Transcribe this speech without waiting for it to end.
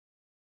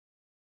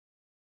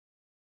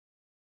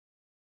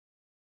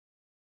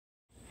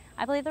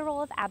I believe the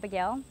role of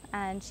Abigail,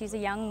 and she's a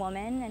young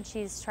woman and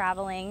she's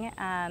traveling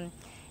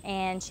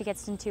and she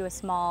gets into a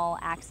small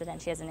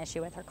accident. She has an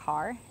issue with her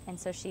car, and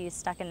so she's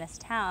stuck in this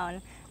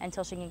town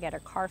until she can get her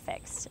car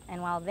fixed.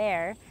 And while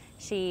there,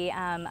 she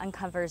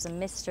uncovers a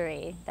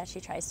mystery that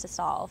she tries to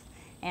solve.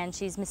 And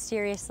she's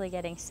mysteriously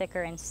getting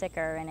sicker and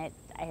sicker, and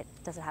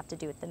does it have to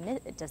do with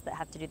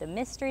the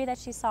mystery that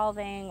she's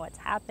solving, what's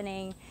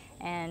happening,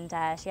 and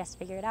she has to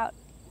figure it out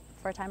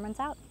before time runs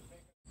out.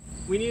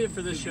 We need it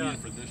for this shot.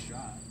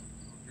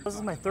 This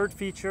is my third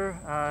feature.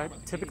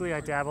 Typically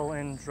I dabble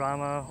in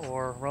drama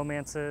or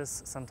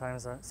romances,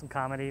 sometimes some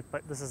comedy,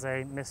 but this is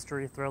a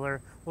mystery thriller,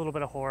 a little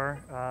bit of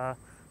horror,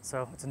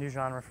 so it's a new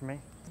genre for me.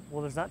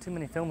 Well, there's not too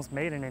many films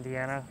made in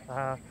Indiana.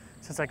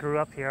 Since I grew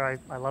up here,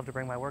 I love to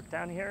bring my work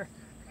down here.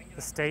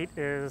 The state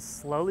is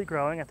slowly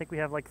growing. I think we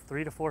have like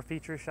 3 to 4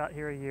 features shot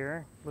here a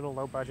year, little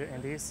low budget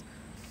indies.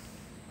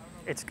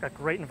 It's a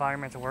great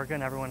environment to work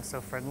in. Everyone's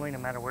so friendly no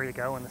matter where you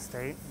go in the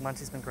state.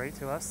 Muncie's been great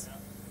to us.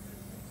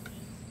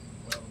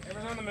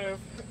 Everyone's on the move.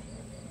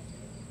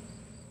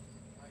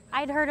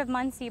 I'd heard of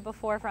Muncie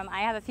before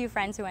I have a few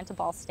friends who went to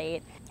Ball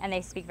State, and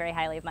they speak very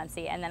highly of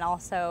Muncie. And then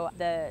also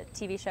the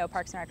TV show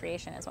Parks and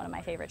Recreation is one of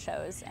my favorite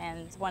shows,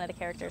 and one of the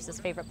characters'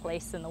 favorite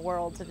place in the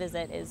world to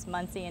visit is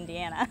Muncie,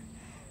 Indiana.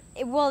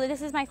 Well,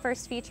 this is my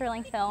first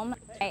feature-length film.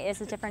 It's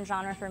a different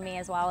genre for me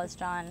as well as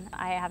John.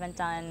 I haven't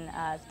done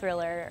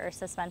thriller or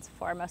suspense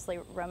before, mostly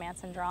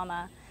romance and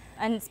drama.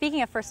 And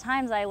speaking of first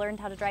times, I learned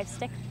how to drive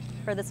stick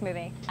for this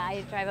movie.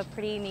 I drive a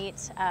pretty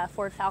neat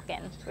Ford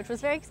Falcon, which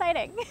was very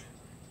exciting.